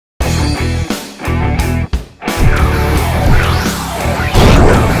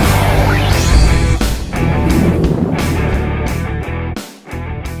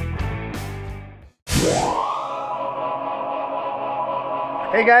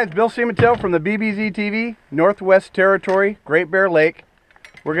Hey guys, Bill Seamantel from the theBBZtv, Northwest Territory, Great Bear Lake.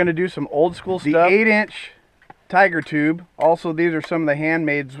 We're going to do some old school stuff. The 8-inch tiger tube. Also, these are some of the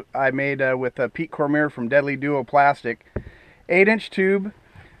handmades I made with Pete Cormier from Deadly Duo Plastic. 8-inch tube.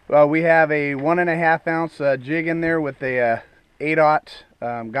 We have a 1.5 ounce jig in there with a 8/0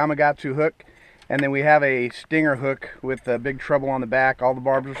 Gamakatsu hook. And then we have a stinger hook with a big treble on the back. All the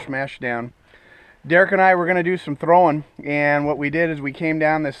barbs are smashed down. Derek and I were going to do some throwing, and what we did is we came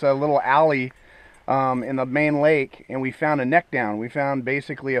down this little alley in the main lake, and we found a neck down. We found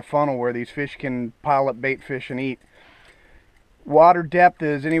basically a funnel where these fish can pile up bait fish and eat. Water depth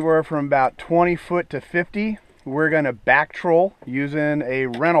is anywhere from about 20 foot to 50. We're going to back troll using a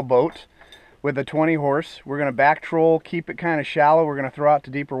rental boat with a 20 horse. We're going to back troll, keep it kind of shallow. We're going to throw out to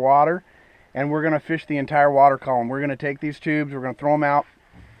deeper water, and we're going to fish the entire water column. We're going to take these tubes, we're going to throw them out,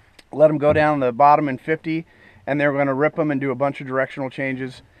 let them go down the bottom in 50, and then we're going to rip them and do a bunch of directional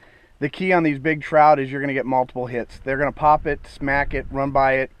changes. The key on these big trout is you're going to get multiple hits. They're going to pop it, smack it, run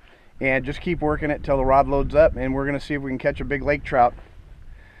by it, and just keep working it till the rod loads up, and we're going to see if we can catch a big lake trout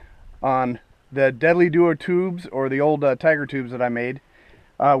on the Deadly Duo tubes or the old tiger tubes that I made.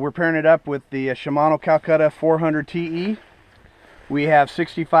 We're pairing it up with the Shimano Calcutta 400 TE. We have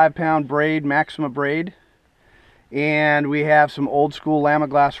 65-pound braid, Maxima braid. And we have some old school Lama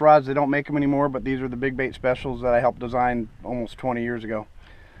glass rods. They don't make them anymore, but these are the big bait specials that I helped design almost 20 years ago.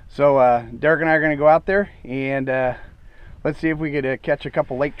 So Derek and I are going to go out there and let's see if we could catch a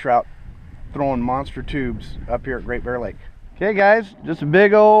couple lake trout throwing monster tubes up here at Great Bear Lake. Okay guys, just a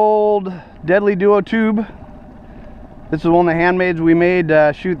big old Deadly Duo tube. This is one of the handmades we made.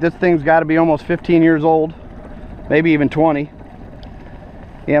 Shoot, this thing's got to be almost 15 years old, maybe even 20.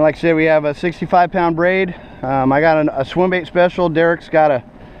 And like I said, we have a 65-pound braid. I got a swim bait special. Derek's got a...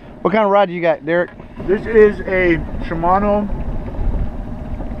 What kind of rod do you got, Derek? This is a Shimano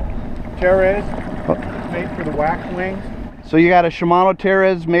Teres made for the wax wings. So you got a Shimano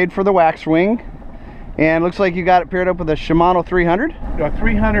Teres made for the wax wing. And looks like you got it paired up with a Shimano 300? A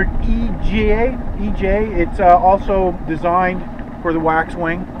 300 EJ. It's also designed for the wax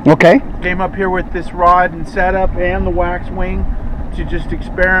wing. Okay. Came up here with this rod and setup and the wax wing to just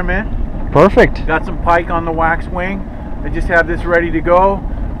experiment. Perfect. Got some pike on the wax wing. I just have this ready to go.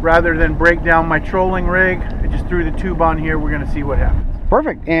 Rather than break down my trolling rig, I just threw the tube on here. We're going to see what happens.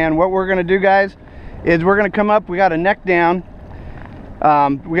 Perfect. And what we're going to do, guys, is we're going to come up. We got a neck down.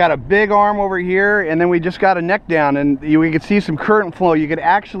 We got a big arm over here, and then we just got a neck down, and we could see some current flow. You could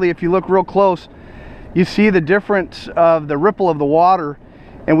actually, if you look real close, you see the difference of the ripple of the water,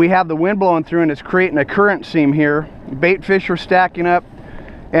 and we have the wind blowing through, and it's creating a current seam here. Bait fish are stacking up,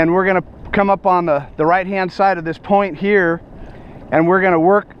 and we're going to come up on the right hand side of this point here, and we're going to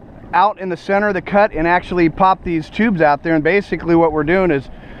work out in the center of the cut and actually pop these tubes out there. And basically what we're doing is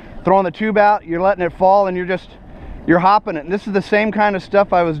throwing the tube out, you're letting it fall, and you're hopping it. And this is the same kind of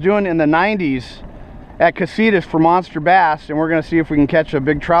stuff I was doing in the 90s at Casitas for monster bass, and we're going to see if we can catch a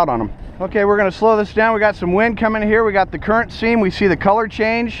big trout on them. Okay, we're going to slow this down. We got some wind coming here. We got the current seam. We see the color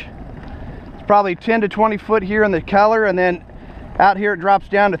change. It's probably 10 to 20 foot here in the color, and then out here it drops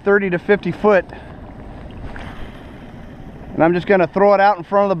down to 30 to 50 foot. And I'm just going to throw it out in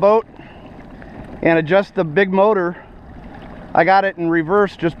front of the boat and adjust the big motor. I got it in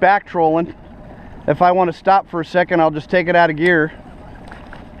reverse, just back trolling. If I want to stop for a second, I'll just take it out of gear.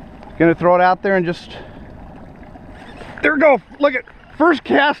 Going to throw it out there and just... There we go. Look at first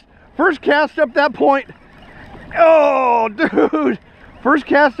cast up that point. Oh, dude. First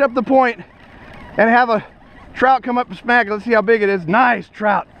cast up the point and have a trout come up and smack it. Let's see how big it is. Nice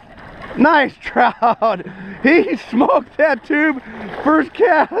trout. Nice trout. He smoked that tube first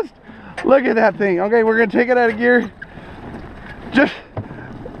cast. Look at that thing. Okay, we're gonna take it out of gear. Just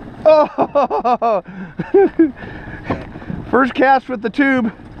oh. First cast with the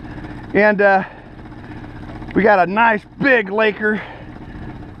tube, and we got a nice big laker.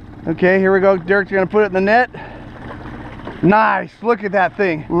 Okay, here we go. Derek's gonna put it in the net. Nice. Look at that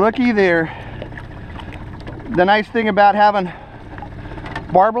thing. Looky there. The nice thing about having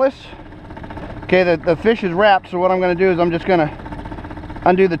barbless, okay, the fish is wrapped, so what I'm going to do is I'm just going to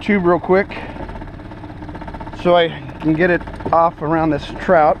undo the tube real quick so I can get it off around this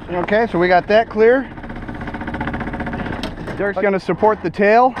trout. Okay, so we got that clear. Derek's going to support the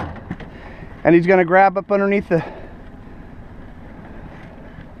tail, and he's going to grab up underneath the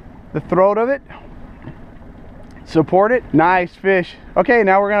throat of it, support it. Nice fish. Okay,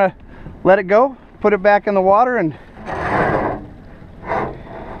 now we're going to let it go, put it back in the water, and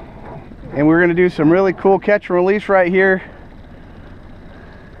we're going to do some really cool catch and release right here.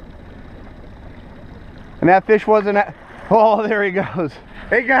 And that fish wasn't Oh, there he goes.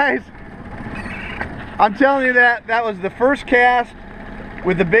 Hey guys, I'm telling you that was the first cast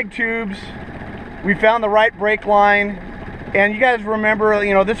with the big tubes. We found the right break line. And you guys remember,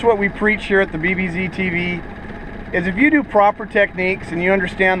 you know, this is what we preach here at the BBZtv, is if you do proper techniques and you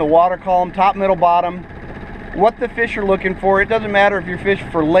understand the water column, top, middle, bottom, what the fish are looking for, it doesn't matter if you're fishing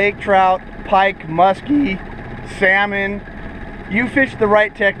for lake trout, pike, muskie, salmon, you fish the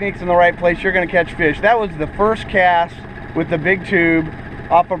right techniques in the right place, you're going to catch fish. That was the first cast with the big tube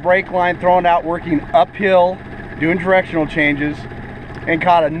off a break line, throwing out, working uphill, doing directional changes, and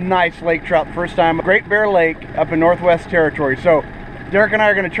caught a nice lake trout the first time. Great Bear Lake up in Northwest Territory. So Derek and I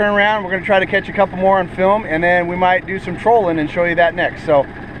are going to turn around. We're going to try to catch a couple more on film, and then we might do some trolling and show you that next. So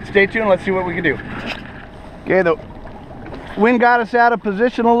stay tuned. Let's see what we can do. Okay, the wind got us out of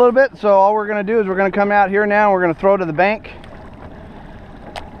position a little bit, so all we're going to do is we're going to come out here now. We're going to throw to the bank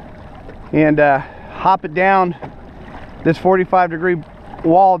and hop it down this 45-degree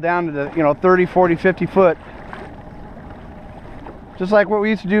wall down to the, you know, 30, 40, 50 foot. Just like what we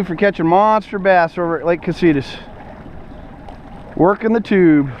used to do for catching monster bass over at Lake Casitas. Working the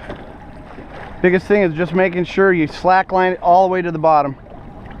tube. Biggest thing is just making sure you slack line it all the way to the bottom,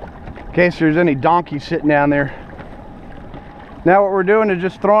 in case there's any donkeys sitting down there. Now what we're doing is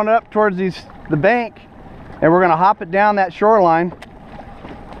just throwing it up towards the bank, and we're going to hop it down that shoreline.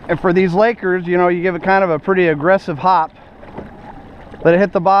 And for these Lakers, you know, you give it kind of a pretty aggressive hop. Let it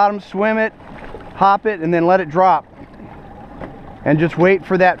hit the bottom, swim it, hop it, and then let it drop. And just wait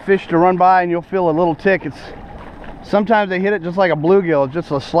for that fish to run by, and you'll feel a little tick. Sometimes they hit it just like a bluegill, just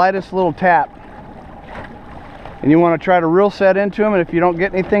the slightest little tap. And you want to try to reel set into them, and if you don't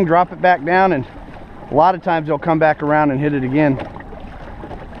get anything, drop it back down, and a lot of times they'll come back around and hit it again.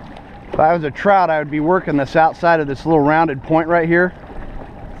 If I was a trout, I would be working this outside of this little rounded point right here.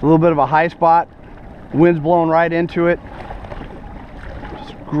 It's a little bit of a high spot. Wind's blowing right into it.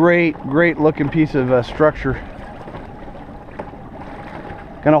 Just great looking piece of structure.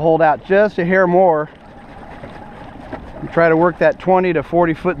 Gonna hold out just a hair more and try to work that 20 to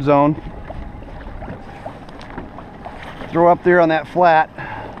 40 foot zone. Throw up there on that flat.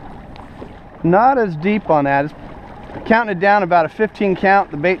 Not as deep on that. It's counting it down about a 15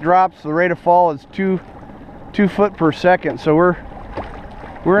 count. The bait drops. The rate of fall is 2 foot per second. So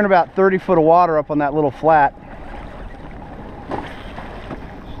we're in about 30 foot of water up on that little flat.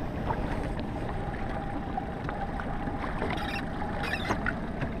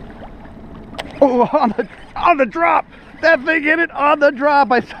 Oh, on the drop. That thing hit it on the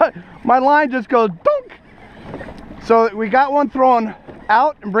drop. I saw my line just goes dunk. So we got one thrown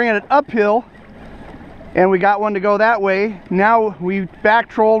out and bringing it uphill, and we got one to go that way. Now we back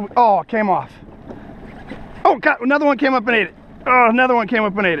trolled. Oh, it came off. Oh God, another one came up and ate it. Oh, another one came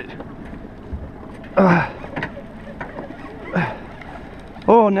up and ate it.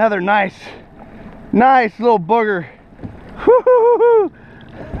 Oh, another nice little booger.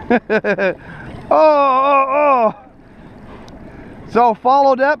 Oh. So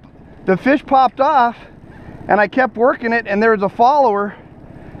followed up, the fish popped off, and I kept working it, and there was a follower,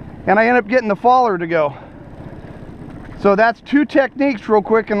 and I ended up getting the follower to go. So that's 2 techniques real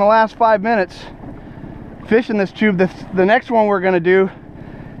quick in the last 5 minutes fishing this tube. The next one we're going to do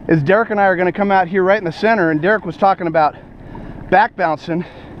is Derek and I are going to come out here right in the center, and Derek was talking about back bouncing,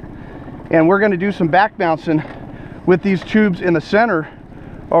 and we're going to do some back bouncing with these tubes in the center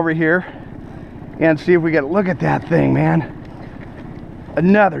over here and see if we get, look at that thing, man.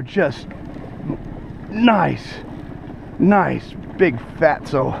 Another just nice big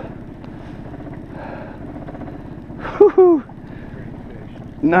fatso. Whoo-hoo.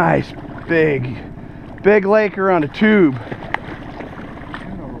 Nice big Laker on a tube.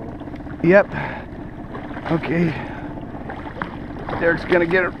 Yep. Okay, Derek's gonna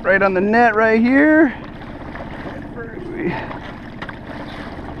get it right on the net right here.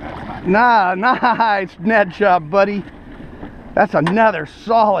 Nice net job, buddy. That's another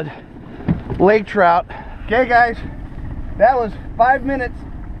solid lake trout. Okay guys, that was 5 minutes.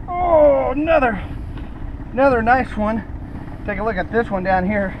 Oh, another nice one. Take a look at this one down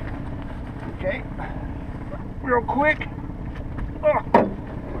here. Okay, real quick. Oh,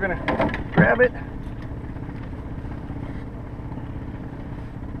 we're gonna grab it.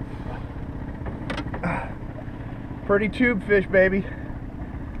 Pretty tube fish, baby.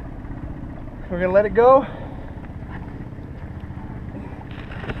 We're gonna let it go.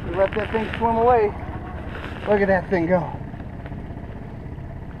 We let that thing swim away. Look at that thing go.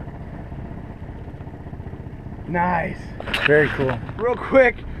 Nice. Very cool. Real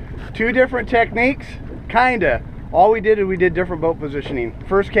quick, 2 different techniques, kinda. All we did is we did different boat positioning.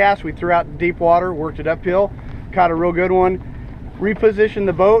 First cast, we threw out deep water, worked it uphill. caught a real good one. Repositioned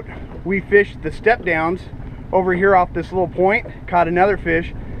the boat. We fished the step downs over here off this little point, caught another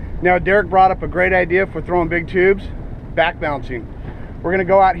fish. Now Derek brought up a great idea for throwing big tubes, back bouncing. We're gonna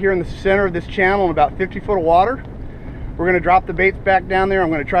go out here in the center of this channel in about 50 foot of water. We're gonna drop the baits back down there.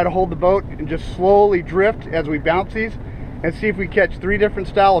 I'm gonna try to hold the boat and just slowly drift as we bounce these and see if we catch 3 different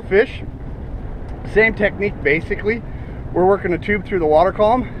style of fish. Same technique basically. We're working a tube through the water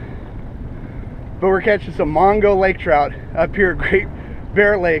column, but we're catching some Mongo lake trout up here at Great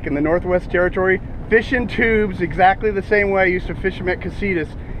Bear Lake in the Northwest Territory. Fishing tubes exactly the same way I used to fish them at Casitas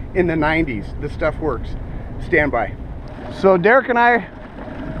in the 90s. This stuff works. Stand by. So Derek and I,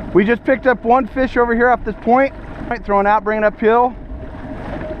 we just picked up one fish over here off this point, throwing out, bringing uphill.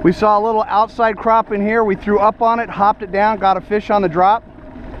 We saw a little outside crop in here. We threw up on it, hopped it down, got a fish on the drop.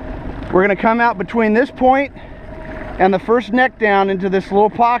 We're gonna come out between this point and the first neck down into this little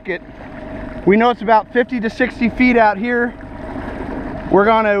pocket. We know it's about 50 to 60 feet out here. We're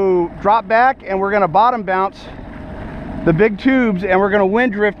gonna drop back and we're gonna bottom bounce the big tubes and we're gonna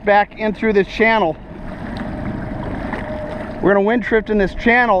wind drift back in through this channel. We're gonna wind drift in this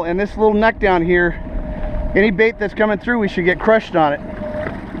channel and this little neck down here. Any bait that's coming through, we should get crushed on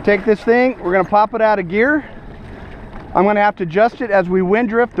it. Take this thing, we're gonna pop it out of gear. I'm gonna have to adjust it as we wind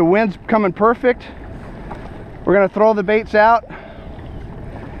drift. The wind's coming perfect. We're gonna throw the baits out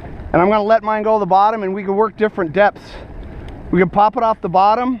and I'm gonna let mine go to the bottom, and we can work different depths. We can pop it off the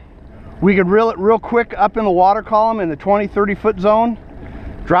bottom. We could reel it real quick up in the water column in the 20, 30 foot zone.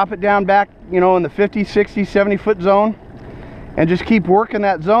 Drop it down back, you know, in the 50, 60, 70 foot zone, and just keep working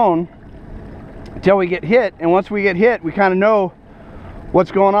that zone until we get hit. And once we get hit, we kind of know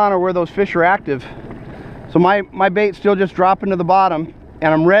what's going on or where those fish are active. So my bait's still just dropping to the bottom,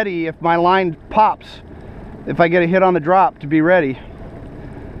 and I'm ready if my line pops, if I get a hit on the drop, to be ready.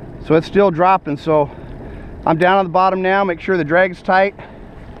 So it's still dropping, so I'm down on the bottom now. Make sure the drag's tight.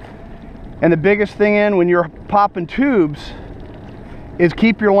 And the biggest thing when you're popping tubes is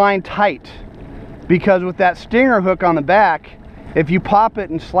keep your line tight, because with that stinger hook on the back, if you pop it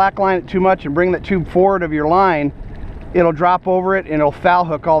and slack line it too much and bring that tube forward of your line, it'll drop over it and it'll foul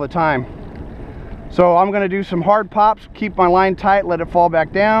hook all the time. So I'm going to do some hard pops, keep my line tight, let it fall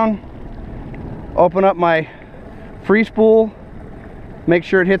back down, open up my free spool, make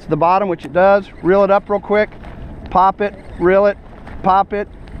sure it hits the bottom, which it does, reel it up real quick, pop it, reel it, pop it,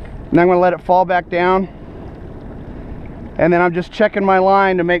 and I'm going to let it fall back down. And then I'm just checking my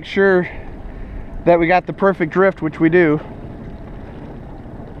line to make sure that we got the perfect drift, which we do.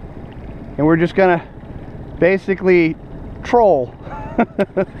 And we're just going to basically troll.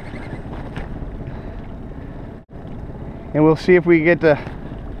 And we'll see if we get the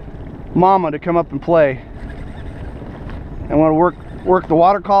mama to come up and play. I want to work the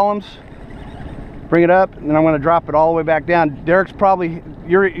water columns, bring it up, and then I'm going to drop it all the way back down. Derek's probably,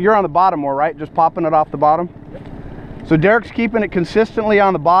 you're on the bottom more, right? Just popping it off the bottom. So Derek's keeping it consistently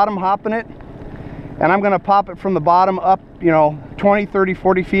on the bottom, hopping it, and I'm going to pop it from the bottom up, you know, 20, 30,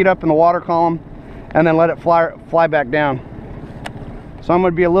 40 feet up in the water column, and then let it fly back down. So I'm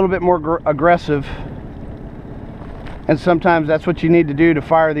going to be a little bit more aggressive, and sometimes that's what you need to do to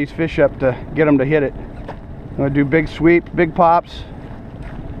fire these fish up to get them to hit it. I'm going to do big sweep, big pops,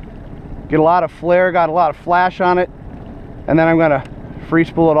 get a lot of flare, got a lot of flash on it, and then I'm going to free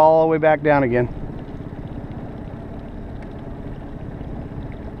spool it all the way back down again.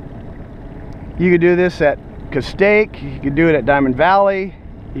 You could do this at Castaic, you could do it at Diamond Valley,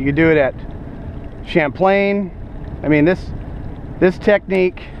 you could do it at Champlain. I mean, this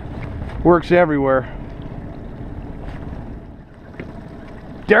technique works everywhere.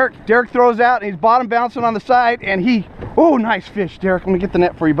 Derek throws out and he's bottom bouncing on the side, and oh, nice fish, Derek. Let me get the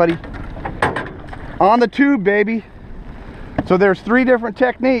net for you, buddy. On the tube, baby. So there's 3 different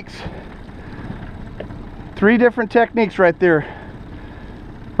techniques. 3 different techniques right there.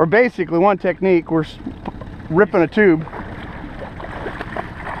 Or basically one technique. We're ripping a tube.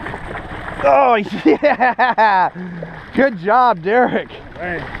 Oh, yeah. Good job, Derek.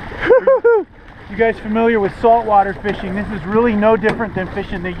 Right. You guys familiar with saltwater fishing? This is really no different than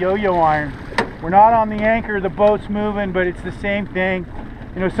fishing the yo-yo iron. We're not on the anchor, the boat's moving, but it's the same thing.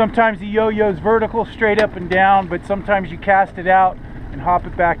 You know, sometimes the yo-yo's vertical, straight up and down, but sometimes you cast it out and hop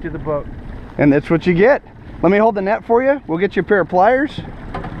it back to the boat. And that's what you get. Let me hold the net for you. We'll get you a pair of pliers.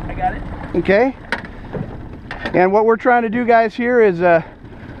 I got it. Okay. And what we're trying to do, guys, here is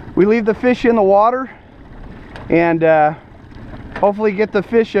we leave the fish in the water and hopefully get the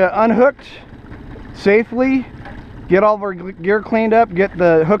fish unhooked safely, get all of our gear cleaned up, get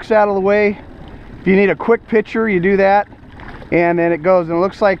the hooks out of the way. If you need a quick picture, you do that, and then it goes, and it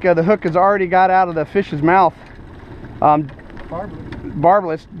looks like the hook has already got out of the fish's mouth.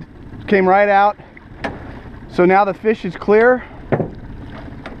 barbless. Came right out. So now the fish is clear.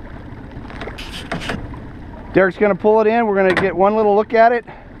 Derek's going to pull it in. We're going to get one little look at it.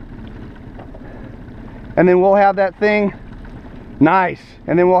 And then we'll have that thing nice.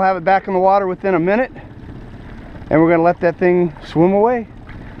 And then we'll have it back in the water within a minute. And we're going to let that thing swim away.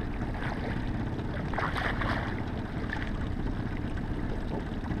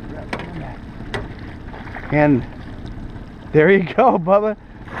 And there you go, Bubba.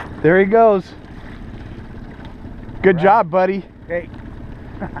 There he goes. Good job, buddy. Hey.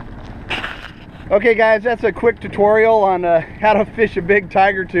 Okay guys, that's a quick tutorial on how to fish a big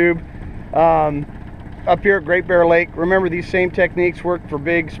tiger tube up here at Great Bear Lake. Remember, these same techniques work for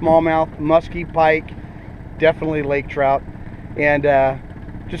big smallmouth, muskie, pike, definitely lake trout. And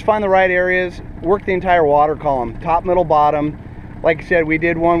just find the right areas, work the entire water column, top, middle, bottom. Like I said, we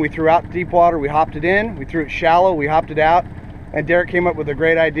did one, we threw out deep water, we hopped it in, we threw it shallow, we hopped it out, and Derek came up with a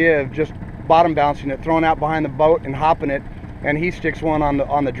great idea of just bottom bouncing it, throwing out behind the boat and hopping it, and he sticks one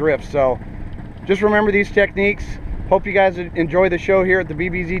on the drift. So just remember these techniques. Hope you guys enjoy the show here at the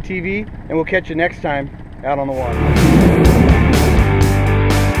BBZ TV, and we'll catch you next time out on the water.